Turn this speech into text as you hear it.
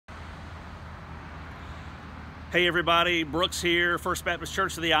Hey everybody, Brooks here, First Baptist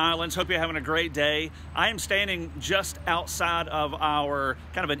Church of the Islands. Hope you're having a great day. I am standing just outside of our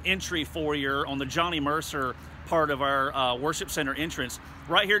kind of an entry foyer on the Johnny Mercer part of our worship center entrance,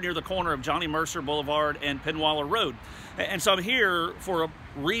 right here near the corner of Johnny Mercer Boulevard and Penwaller Road. And so I'm here for a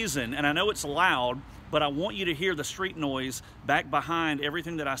reason, and I know it's loud, but I want you to hear the street noise back behind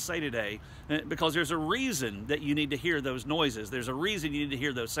everything that I say today, because there's a reason that you need to hear those noises. There's a reason you need to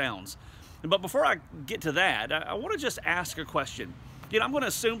hear those sounds. But before I get to that, I want to just ask a question. You know, I'm going to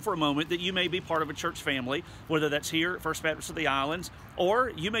assume for a moment that you may be part of a church family, whether that's here at First Baptist of the Islands, or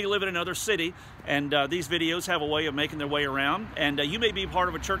you may live in another city, and these videos have a way of making their way around, and you may be part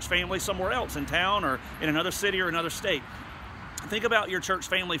of a church family somewhere else in town or in another city or another state. Think about your church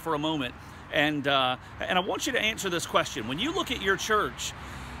family for a moment, and I want you to answer this question. When you look at your church,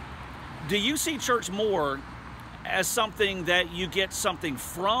 do you see church more as something that you get something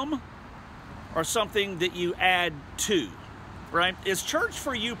from, or something that you add to, right? Is church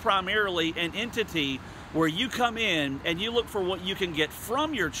for you primarily an entity where you come in and you look for what you can get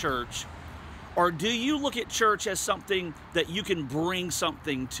from your church, or do you look at church as something that you can bring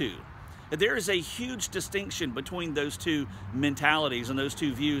something to? There is a huge distinction between those two mentalities and those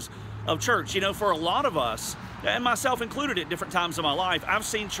two views of church. You know, for a lot of us, and myself included at different times in my life, I've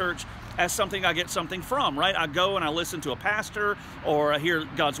seen church as something I get something from, right? I go and I listen to a pastor, or I hear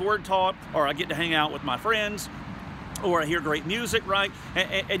God's word taught, or I get to hang out with my friends, or I hear great music, right?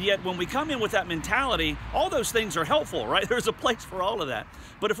 And yet when we come in with that mentality, all those things are helpful, right? There's a place for all of that.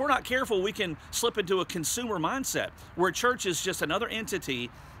 But if we're not careful, we can slip into a consumer mindset where church is just another entity,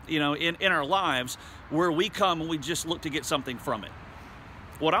 you know, in our lives, where we come and we just look to get something from it.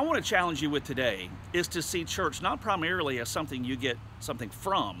 What I want to challenge you with today is to see church not primarily as something you get something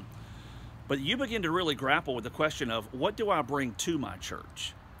from, but you begin to really grapple with the question of, what do I bring to my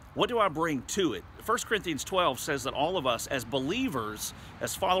church? What do I bring to it? 1 Corinthians 12 says that all of us as believers,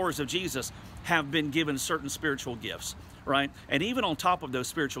 as followers of Jesus, have been given certain spiritual gifts, right? And even on top of those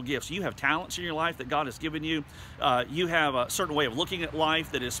spiritual gifts, you have talents in your life that God has given you. You have a certain way of looking at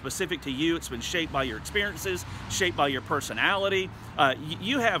life that is specific to you. It's been shaped by your experiences, shaped by your personality.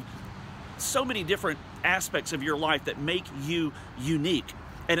 You have so many different aspects of your life that make you unique.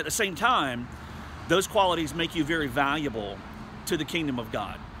 And at the same time, those qualities make you very valuable to the kingdom of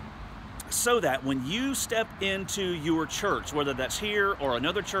God. So that when you step into your church, whether that's here or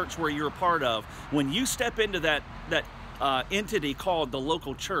another church where you're a part of, when you step into that entity called the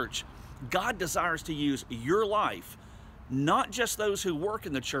local church, God desires to use your life, not just those who work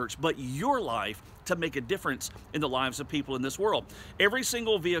in the church, but your life, to make a difference in the lives of people in this world. Every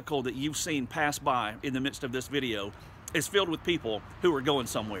single vehicle that you've seen pass by in the midst of this video is filled with people who are going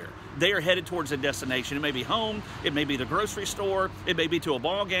somewhere. They are headed towards a destination. It may be home, it may be the grocery store, it may be to a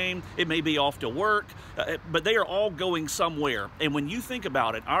ball game, it may be off to work, but they are all going somewhere. And when you think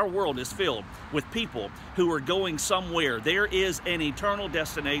about it, our world is filled with people who are going somewhere. There is an eternal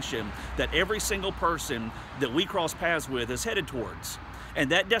destination that every single person that we cross paths with is headed towards.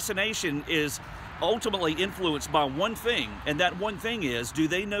 And that destination is ultimately influenced by one thing, and that one thing is, do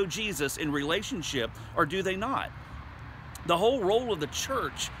they know Jesus in relationship, or do they not? The whole role of the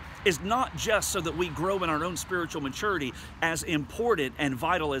church is not just so that we grow in our own spiritual maturity, as important and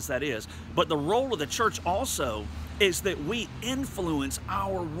vital as that is, but the role of the church also is that we influence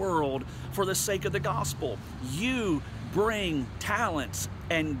our world for the sake of the gospel. You bring talents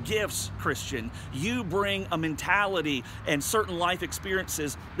and gifts, Christian. You bring a mentality and certain life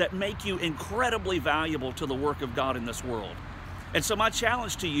experiences that make you incredibly valuable to the work of God in this world. And so my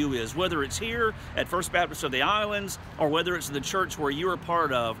challenge to you is, whether it's here at First Baptist of the Islands, or whether it's the church where you're a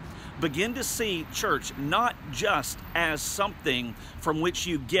part of, begin to see church not just as something from which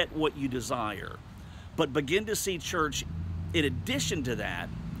you get what you desire, but begin to see church, in addition to that,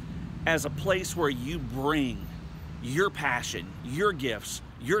 as a place where you bring your passion, your gifts,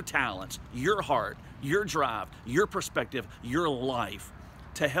 your talents, your heart, your drive, your perspective, your life,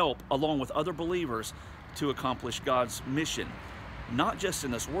 to help, along with other believers, to accomplish God's mission. Not just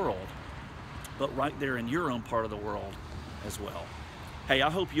in this world, but right there in your own part of the world as well. Hey, I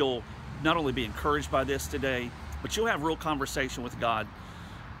hope you'll not only be encouraged by this today, but you'll have real conversation with God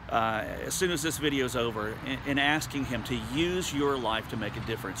as soon as this video is over, in asking Him to use your life to make a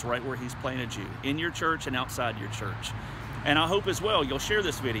difference right where He's planted you, in your church and outside your church. And I hope as well you'll share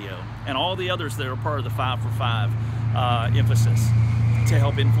this video and all the others that are part of the 5 for 5 emphasis, to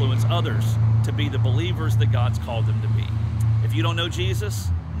help influence others to be the believers that God's called them to be. If you don't know Jesus,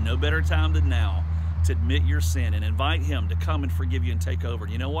 no better time than now to admit your sin and invite Him to come and forgive you and take over.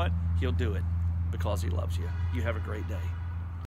 And you know what? He'll do it because He loves you. You have a great day.